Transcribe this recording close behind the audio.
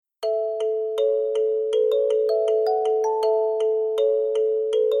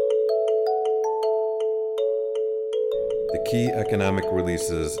Key economic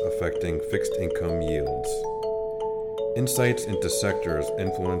releases affecting fixed income yields. Insights into sectors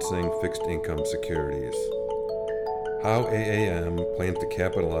influencing fixed income securities. How AAM plans to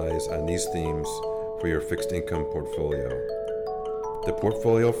capitalize on these themes for your fixed income portfolio. The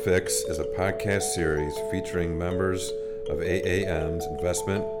Portfolio Fix is a podcast series featuring members of AAM's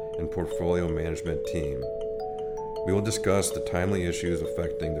investment and portfolio management team. We will discuss the timely issues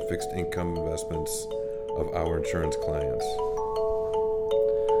affecting the fixed income investments of our insurance clients.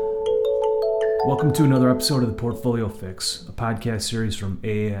 Welcome to another episode of the Portfolio Fix, a podcast series from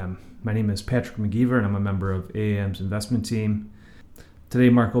AAM. My name is Patrick McGeever, and I'm a member of AAM's investment team. Today,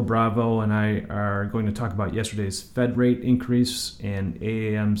 Marco Bravo and I are going to talk about yesterday's Fed rate increase and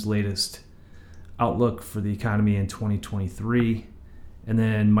AAM's latest outlook for the economy in 2023. And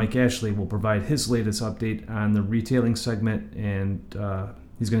then Mike Ashley will provide his latest update on the retailing segment, and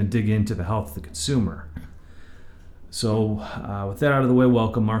he's going to dig into the health of the consumer. So with that out of the way,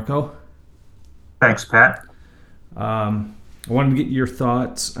 welcome, Marco. Thanks, Pat. I wanted to get your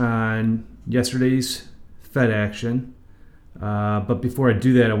thoughts on yesterday's Fed action. But before I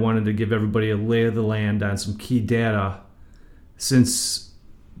do that, I wanted to give everybody a lay of the land on some key data since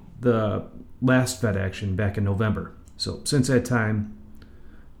the last Fed action back in November. So since that time,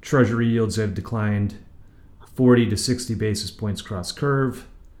 Treasury yields have declined 40 to 60 basis points cross curve.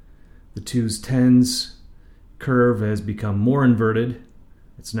 The 2s/10s curve has become more inverted.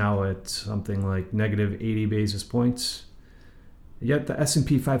 It's now at something like negative 80 basis points. Yet the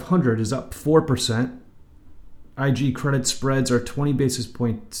S&P 500 is up 4%. IG credit spreads are 20 basis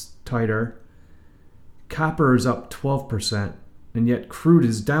points tighter. Copper is up 12%, and yet crude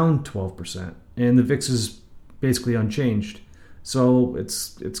is down 12%. And the VIX is basically unchanged. So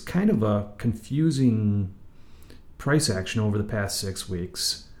it's kind of a confusing price action over the past 6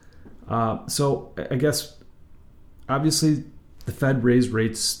 weeks. So I guess, obviously, the Fed raised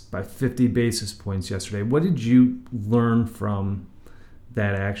rates by 50 basis points yesterday. What did you learn from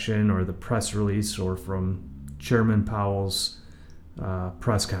that action or the press release or from Chairman Powell's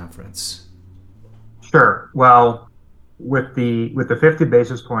press conference? Sure. Well, with the 50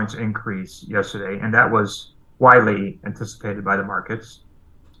 basis points increase yesterday, and that was widely anticipated by the markets,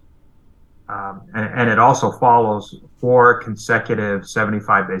 and it also follows 4 consecutive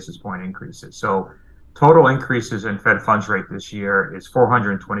 75 basis point increases. So total increases in Fed funds rate this year is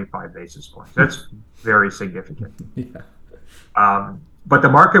 425 basis points. That's very significant. Yeah. But the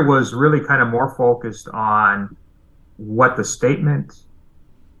market was really kind of more focused on what the statement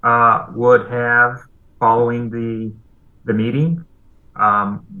would have following the meeting,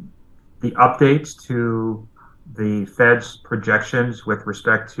 the updates to the Fed's projections with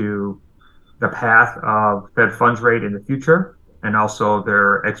respect to the path of Fed funds rate in the future, and also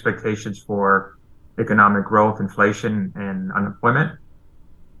their expectations for economic growth, inflation, and unemployment.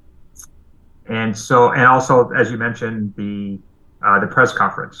 And also, as you mentioned, the press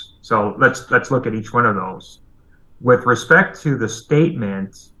conference. So let's look at each one of those. With respect to the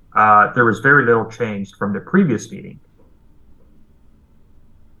statement, there was very little changed from the previous meeting.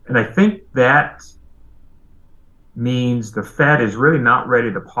 And I think that means the Fed is really not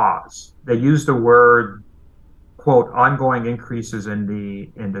ready to pause. They use the word, quote, ongoing increases in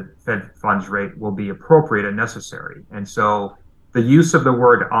the Fed funds rate will be appropriate and necessary. And so the use of the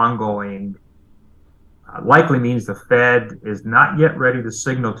word ongoing likely means the Fed is not yet ready to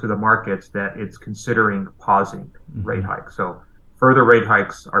signal to the markets that it's considering pausing rate hikes. So further rate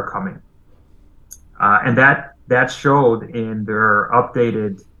hikes are coming. And that showed in their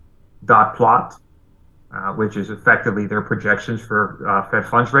updated dot plot, which is effectively their projections for Fed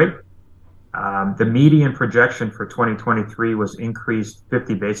funds rate. The median projection for 2023 was increased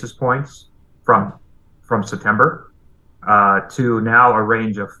 50 basis points from September to now a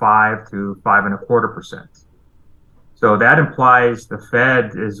range of 5 to 5.25%. So that implies the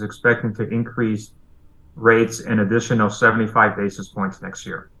Fed is expecting to increase rates an additional 75 basis points next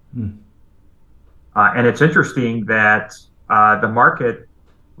year. And it's interesting that the market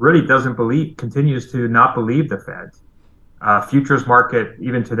really continues to not believe the Fed. Futures market,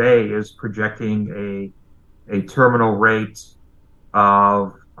 even today, is projecting a terminal rate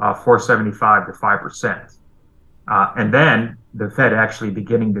of 4.75 to 5%, and then the Fed actually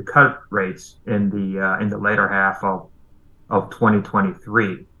beginning to cut rates in the later half of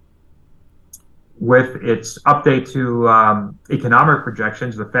 2023. With its update to economic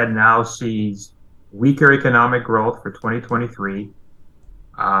projections, the Fed now sees weaker economic growth for 2023.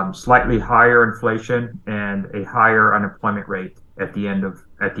 Slightly higher inflation and a higher unemployment rate at the end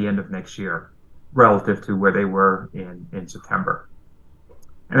of next year, relative to where they were in September.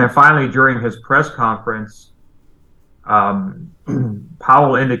 And then finally, during his press conference,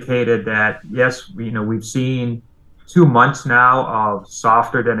 Powell indicated that yes, we've seen 2 months now of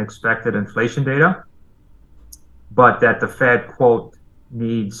softer than expected inflation data, but that the Fed, quote,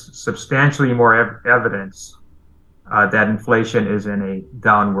 needs substantially more evidence that inflation is in a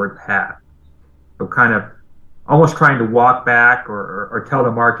downward path. So kind of almost trying to walk back or tell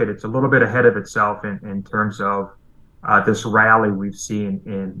the market it's a little bit ahead of itself in terms of this rally we've seen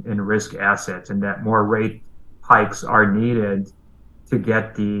in risk assets, and that more rate hikes are needed to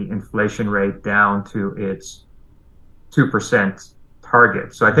get the inflation rate down to its 2%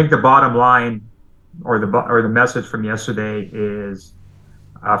 target. So I think the bottom line or the message from yesterday is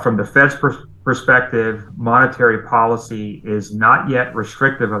from the Fed's perspective, monetary policy is not yet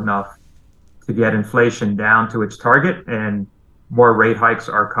restrictive enough to get inflation down to its target, and more rate hikes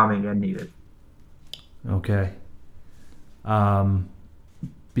are coming and needed. Okay.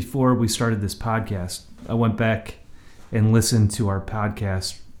 Before we started this podcast, I went back and listened to our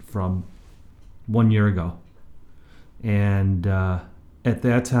podcast from 1 year ago. And at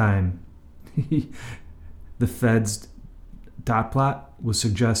that time, the Fed's dot plot was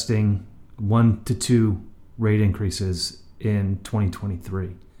suggesting 1 to 2 rate increases in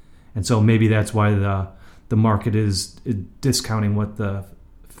 2023. And so maybe that's why the market is discounting what the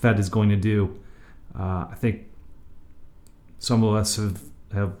Fed is going to do. I think some of us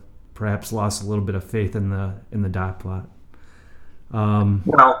have perhaps lost a little bit of faith in the dot plot.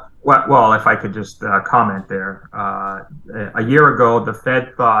 Well, if I could just comment there. A year ago, the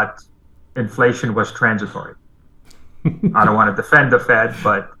Fed thought inflation was transitory. I don't want to defend the Fed,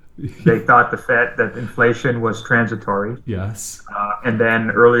 but they thought that inflation was transitory. Yes. And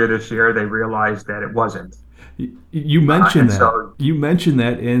then earlier this year, they realized that it wasn't. You mentioned that. So, you mentioned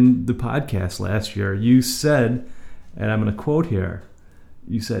that in the podcast last year. You said, and I'm going to quote here,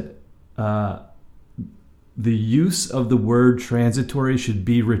 you said, the use of the word transitory should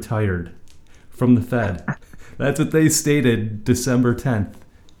be retired from the Fed. That's what they stated December 10th,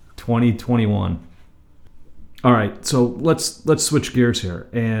 2021. All right, so let's switch gears here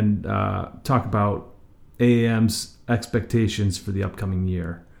and talk about AAM's expectations for the upcoming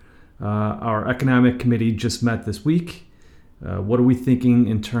year. Our economic committee just met this week. What are we thinking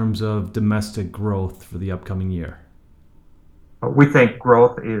in terms of domestic growth for the upcoming year? We think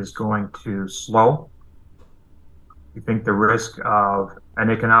growth is going to slow. We think the risk of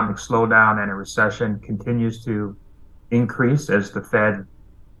an economic slowdown and a recession continues to increase as the Fed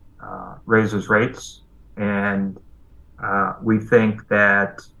raises rates. And we think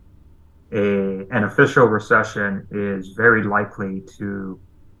that an official recession is very likely to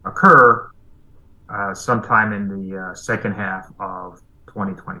occur sometime in the second half of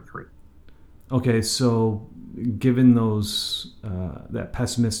 2023. Okay, so given those that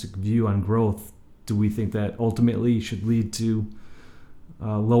pessimistic view on growth, do we think that ultimately should lead to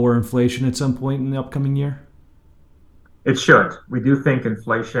lower inflation at some point in the upcoming year? It should. We do think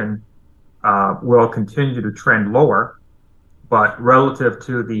inflation will continue to trend lower, but relative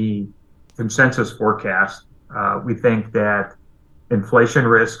to the consensus forecast, we think that inflation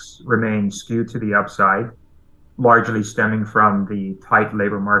risks remain skewed to the upside, largely stemming from the tight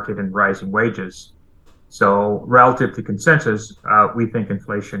labor market and rising wages. So relative to consensus, we think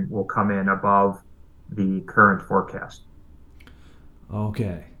inflation will come in above the current forecast.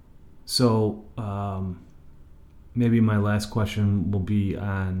 Okay. So maybe my last question will be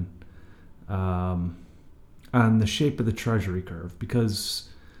on the shape of the Treasury curve, because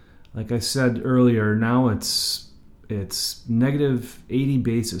like I said earlier, now it's negative 80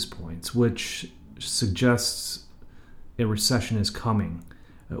 basis points, which suggests a recession is coming.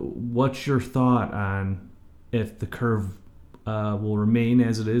 What's your thought on if the curve will remain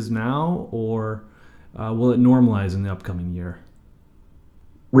as it is now, or will it normalize in the upcoming year?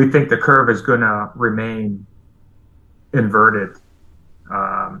 We think the curve is going to remain inverted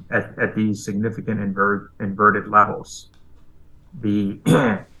at these significant inverted levels.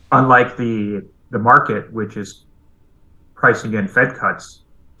 Unlike the market, which is pricing in Fed cuts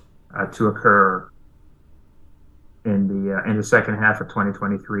to occur in the second half of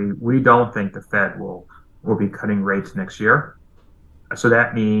 2023, we don't think the Fed will be cutting rates next year. So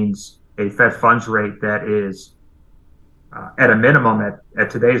that means a Fed funds rate that is at a minimum at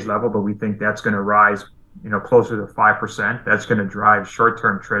today's level, but we think that's going to rise, closer to 5%. That's going to drive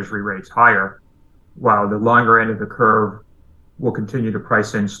short-term Treasury rates higher, while the longer end of the curve will continue to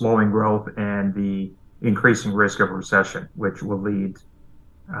price in slowing growth and the increasing risk of recession, which will lead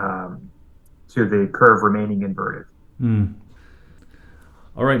to the curve remaining inverted.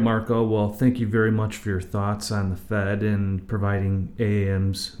 All right, Marco. Well, thank you very much for your thoughts on the Fed and providing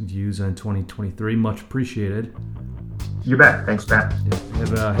AAM's views on 2023. Much appreciated. You bet. Thanks, Pat. Yeah,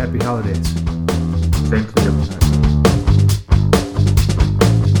 have a happy holidays. Same to you.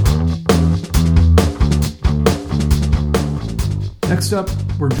 Next up,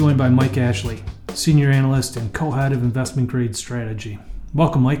 we're joined by Mike Ashley, Senior Analyst and Co-Head of Investment Grade Strategy.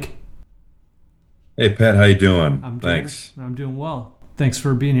 Welcome, Mike. Hey, Pat, how you doing? Thanks. I'm doing well. Thanks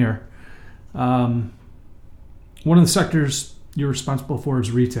for being here. One of the sectors you're responsible for is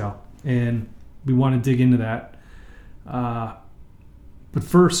retail, and we want to dig into that. But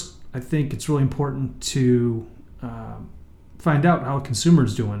first, I think it's really important to find out how a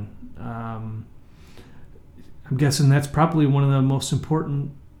consumer's doing. I'm guessing that's probably one of the most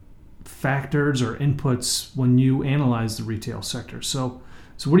important factors or inputs when you analyze the retail sector. So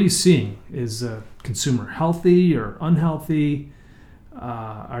what are you seeing? Is the consumer healthy or unhealthy?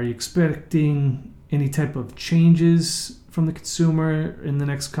 Are you expecting any type of changes from the consumer in the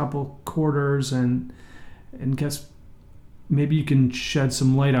next couple quarters? And guess maybe you can shed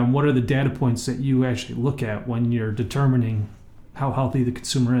some light on what are the data points that you actually look at when you're determining how healthy the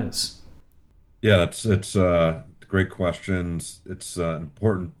consumer is. Yeah, it's great questions. It's an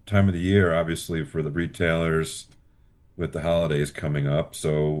important time of the year, obviously, for the retailers with the holidays coming up.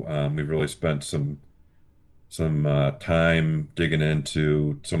 So we've really spent some time digging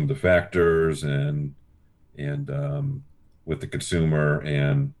into some of the factors and with the consumer,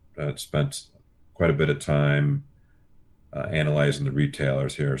 and spent quite a bit of time analyzing the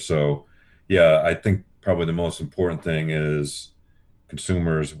retailers here. So yeah, I think probably the most important thing is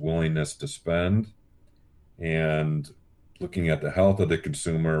consumers' willingness to spend, and looking at the health of the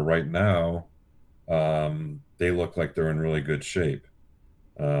consumer right now, they look like they're in really good shape.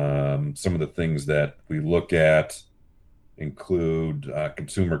 Some of the things that we look at include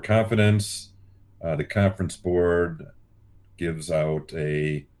consumer confidence. The Conference Board gives out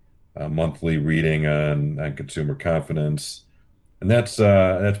a monthly reading on consumer confidence, and that's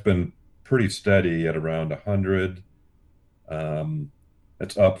been pretty steady at around 100.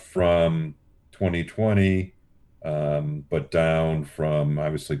 It's up from 2020, but down from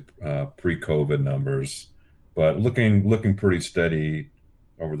obviously pre-COVID numbers, but looking pretty steady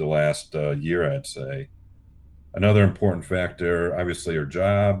over the last year, I'd say. Another important factor, obviously, are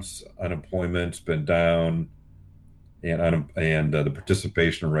jobs. Unemployment's been down, and the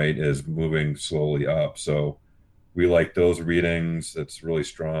participation rate is moving slowly up. So we like those readings. It's really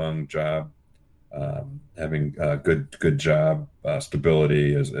strong job. Having good job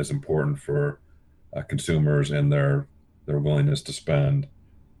stability is important for consumers and their willingness to spend.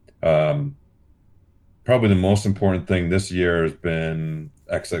 Probably the most important thing this year has been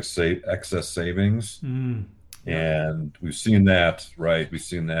excess savings. And we've seen that, right? We've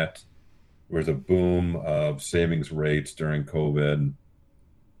seen that there was a boom of savings rates during COVID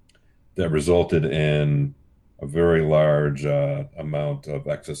that resulted in a very large amount of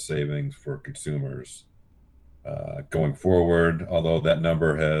excess savings for consumers. Going forward, although that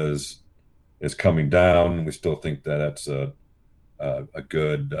number is coming down, we still think that that's a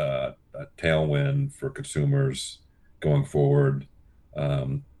good tailwind for consumers going forward.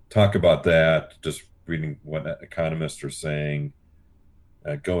 Talk about that, just reading what economists are saying.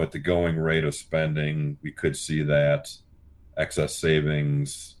 At the going rate of spending, we could see that excess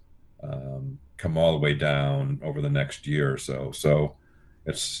savings come all the way down over the next year or so. So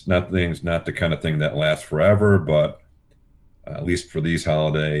it's not the kind of thing that lasts forever, but at least for this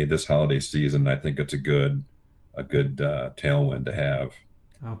holiday season, I think it's a good tailwind to have.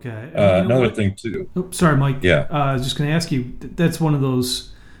 Okay. Another thing too. Oops, sorry, Mike. Yeah. I was just going to ask you. That's one of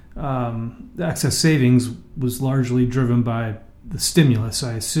those. The excess savings was largely driven by the stimulus,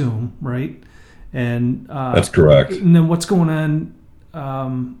 I assume, right? And that's correct. And then what's going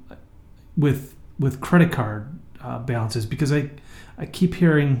on with credit card balances? Because I keep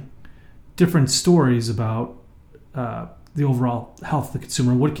hearing different stories about the overall health of the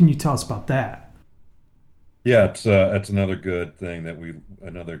consumer. What can you tell us about that? Yeah, it's another good thing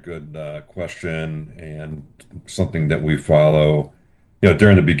another good question, and something that we follow.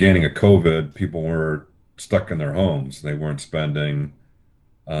 During the beginning of COVID, people were stuck in their homes. They weren't spending.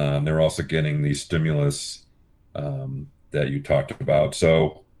 They were also getting the stimulus that you talked about.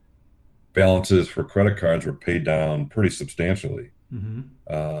 So balances for credit cards were paid down pretty substantially. Mm-hmm.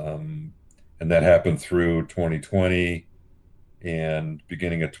 And that happened through 2020 and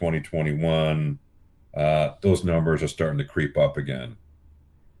beginning of 2021. Those numbers are starting to creep up again.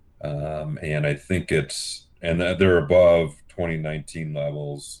 And I think they're above 2019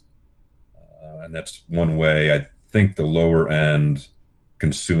 levels. And that's one way. I think the lower end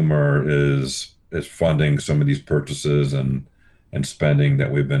consumer is funding some of these purchases and spending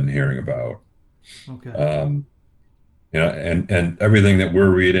that we've been hearing about. Okay. And everything that we're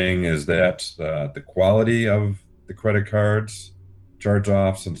reading is that the quality of the credit cards,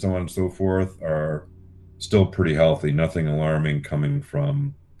 charge-offs, and so on and so forth are still pretty healthy. Nothing alarming coming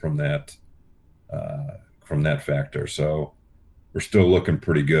from that factor. So we're still looking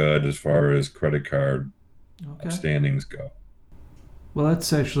pretty good as far as credit card Okay. outstandings go. Well,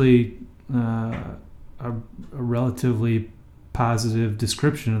 that's actually a relatively positive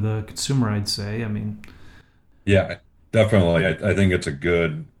description of the consumer, I'd say. I mean, Yeah, definitely. I think it's a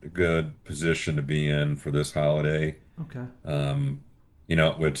good position to be in for this holiday. okay.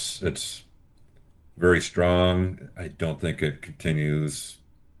 It's very strong. I don't think it continues.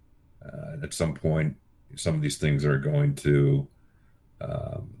 At some point, some of these things are going to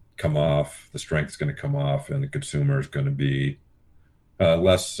come off. The strength is going to come off, and the consumer is going to be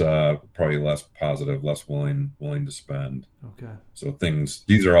probably less positive, less willing to spend. Okay. So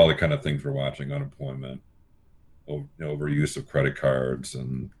these are all the kind of things we're watching: unemployment, overuse of credit cards,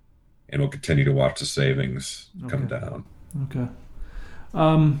 and we'll continue to watch the savings come Okay. down. Okay.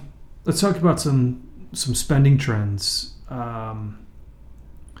 Let's talk about some spending trends.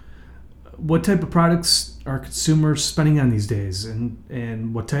 What type of products are consumers spending on these days,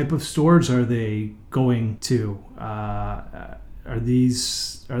 and what type of stores are they going to? Are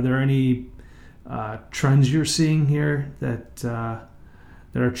there any trends you're seeing here that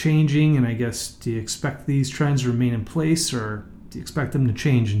are changing? And I guess, do you expect these trends to remain in place, or do you expect them to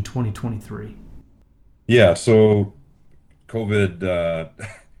change in 2023? Yeah, so COVID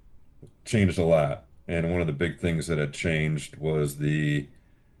changed a lot, and one of the big things that had changed was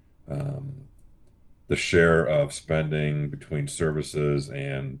um, the share of spending between services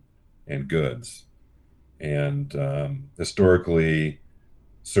and goods. And historically,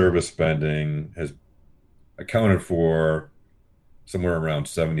 service spending has accounted for somewhere around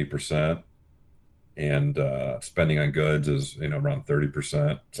 70%, and spending on goods is around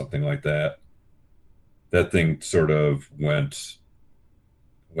 30%, something like that. That thing sort of went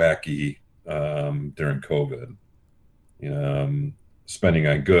wacky during COVID. Spending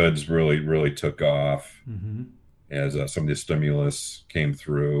on goods really took off Mm-hmm. as some of the stimulus came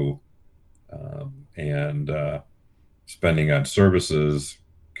through, and spending on services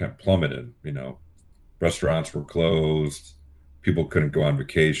kind of plummeted. Restaurants were closed, people couldn't go on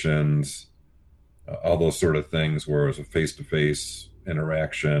vacations, all those sort of things where it was a face-to-face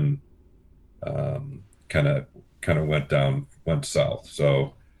interaction, kind of went south.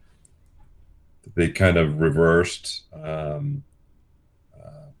 So they kind of reversed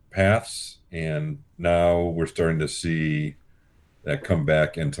paths, and now we're starting to see that come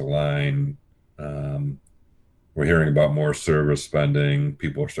back into line. We're hearing about more service spending.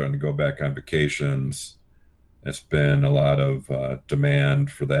 People are starting to go back on vacations. It's been a lot of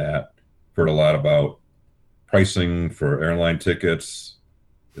demand for that. Heard a lot about pricing for airline tickets.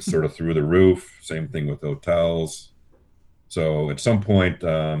 It's sort of through the roof. Same thing with hotels. So at some point,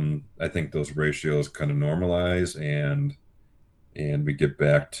 I think those ratios kind of normalize, and we get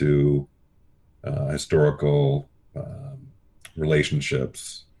back to historical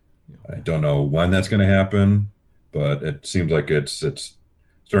relationships. I don't know when that's going to happen, but it seems like it's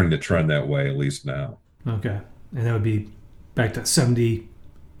starting to trend that way, at least now. Okay. And that would be back to 70%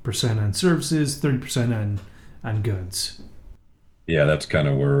 on services, 30% on goods. Yeah, that's kind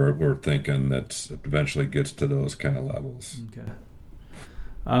of where we're thinking that it eventually gets to those kind of levels. Okay.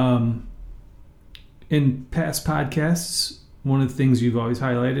 In past podcasts, one of the things you've always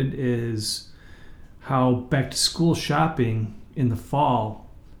highlighted is how back to school shopping in the fall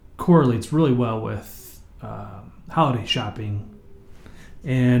correlates really well with holiday shopping.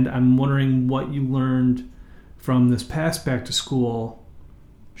 And I'm wondering what you learned from this past back to school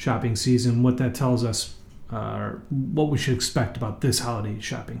shopping season, what that tells us, what we should expect about this holiday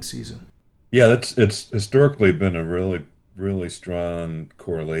shopping season. Yeah, it's historically been a really strong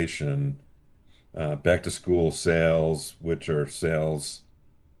correlation. Back to school sales, which are sales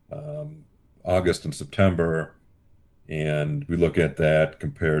August and September, and we look at that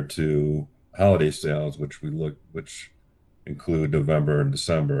compared to holiday sales, which include November and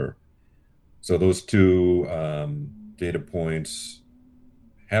December. So those two data points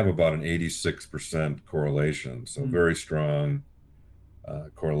have about an 86% correlation. So very strong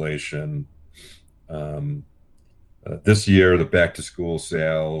correlation. This year, the back to school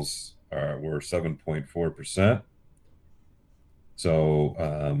sales were 7.4%.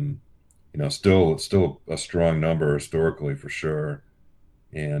 So still a strong number historically for sure.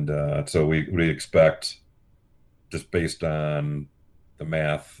 And so we expect, just based on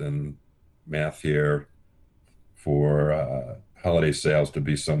the math here for holiday sales to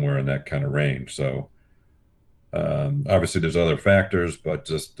be somewhere in that kind of range. So obviously, there's other factors, but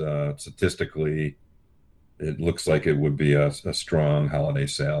just statistically, it looks like it would be a strong holiday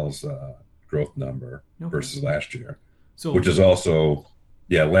sales growth number Okay. versus last year, So which is also,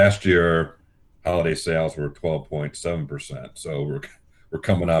 yeah, last year holiday sales were 12.7%. So we're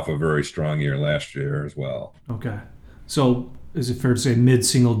coming off a very strong year last year as well. okay. So is it fair to say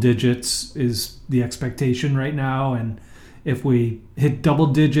mid-single digits is the expectation right now? And if we hit double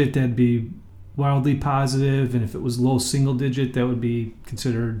digit, that'd be wildly positive, and if it was low single digit, that would be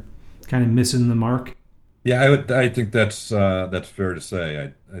considered kind of missing the mark. Yeah, I think that's fair to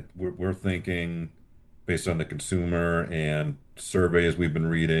say. We're thinking based on the consumer and surveys we've been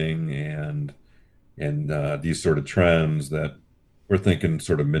reading and these sort of trends that we're thinking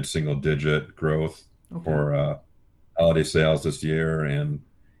sort of mid-single digit growth Okay. for holiday sales this year. And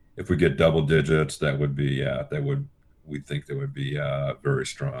if we get double digits, that would be we think that would be very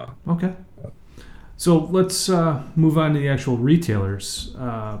strong. Okay. So let's move on to the actual retailers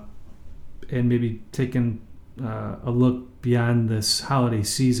and maybe taking a look beyond this holiday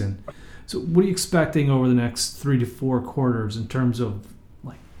season. So what are you expecting over the next 3 to 4 quarters in terms of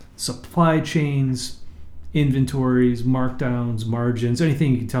like supply chains, inventories, markdowns, margins?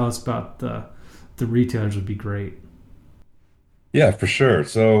 Anything you can tell us about the retailers would be great. Yeah, for sure.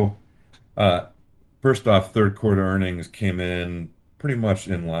 So uh, first off, third quarter earnings came in pretty much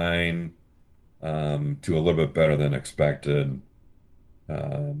in line to a little bit better than expected.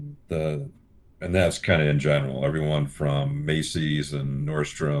 The and that's kind of in general, everyone from Macy's and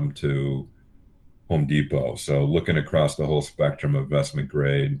Nordstrom to Home Depot. So looking across the whole spectrum of investment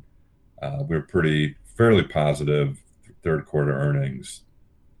grade, we're pretty fairly positive third quarter earnings.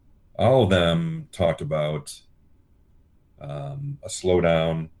 All of them talked about a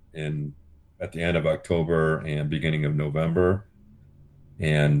slowdown in at the end of October and beginning of November,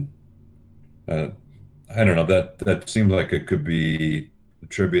 and uh, I don't know, that seems like it could be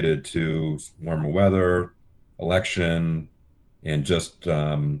attributed to warmer weather, election, and just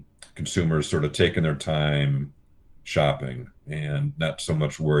consumers sort of taking their time shopping and not so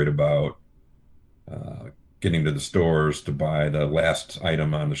much worried about uh, getting to the stores to buy the last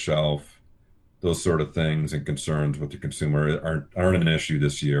item on the shelf. Those sort of things and concerns with the consumer aren't an issue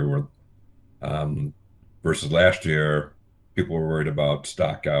this year. Where um, versus last year, people were worried about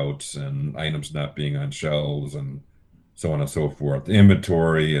stockouts and items not being on shelves and so on and so forth. The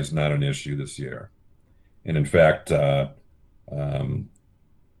inventory is not an issue this year. And in fact, um,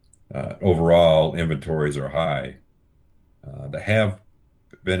 overall, inventories are high. They have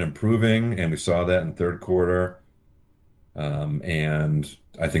been improving, and we saw that in third quarter. And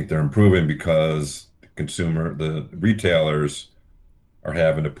I think they're improving because the retailers are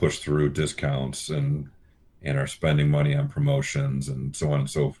having to push through discounts and are spending money on promotions and so on and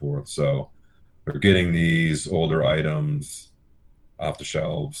so forth. So they're getting these older items off the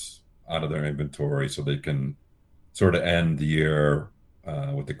shelves, out of their inventory, so they can sort of end the year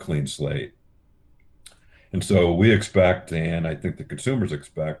with a clean slate. And so we expect, and I think the consumers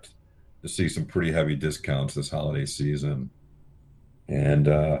expect, to see some pretty heavy discounts this holiday season. And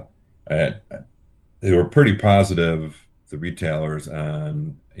I, they were pretty positive, the retailers,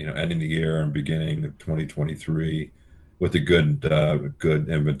 on ending the year and beginning of 2023 with a good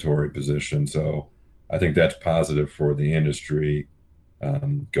inventory position. So I think that's positive for the industry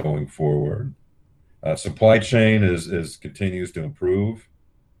going forward. Supply chain is continues to improve,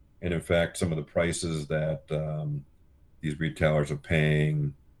 and in fact, some of the prices that these retailers are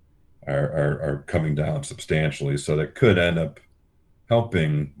paying are coming down substantially. So that could end up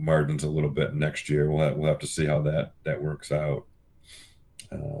helping margins a little bit next year. We'll have to see how that works out.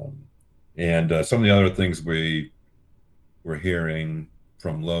 And some of the other things we're hearing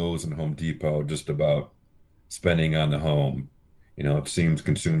from Lowe's and Home Depot just about spending on the home. It seems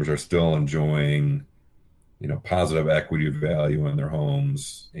consumers are still enjoying, positive equity value in their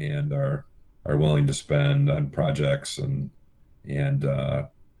homes and are willing to spend on projects and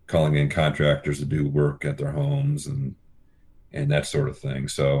calling in contractors to do work at their homes and that sort of thing.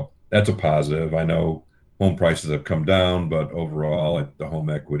 So that's a positive. I know home prices have come down, but overall, the home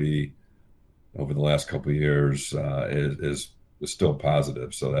equity over the last couple of years is still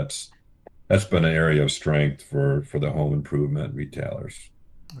positive. So that's been an area of strength for the home improvement retailers.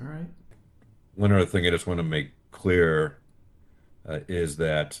 All right. One other thing I just want to make clear is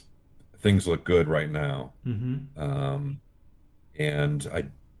that things look good right now, Mm-hmm. and I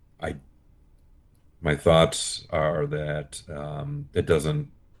my thoughts are that it doesn't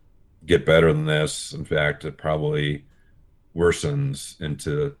get better than this. In fact, it probably worsens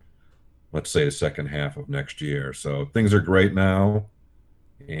into, let's say, the second half of next year. So things are great now,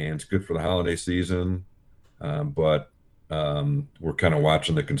 and it's good for the holiday season. But we're kind of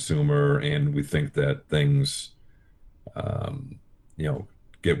watching the consumer, and we think that things,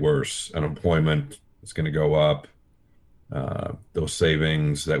 get worse. Unemployment is going to go up. Those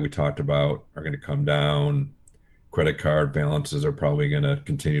savings that we talked about are going to come down. Credit card balances are probably going to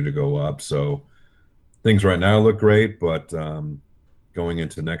continue to go up. So things right now look great, but going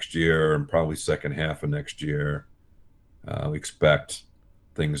into next year and probably second half of next year, we expect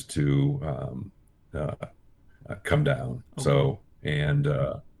things to come down. Okay. So, and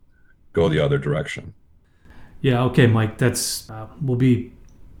go the other direction. Yeah, okay, Mike. That's we'll be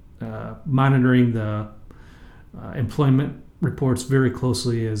monitoring the employment reports very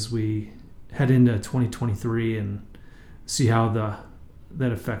closely as we head into 2023 and see how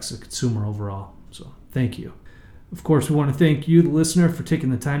that affects the consumer overall. So thank you. Of course, we want to thank you, the listener, for taking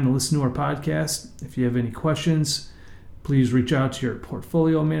the time to listen to our podcast. If you have any questions, please reach out to your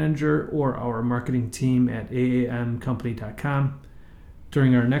portfolio manager or our marketing team at aamcompany.com.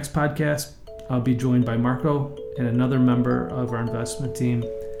 During our next podcast, I'll be joined by Marco and another member of our investment team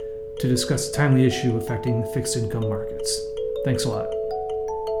to discuss a timely issue affecting fixed income markets. Thanks a lot.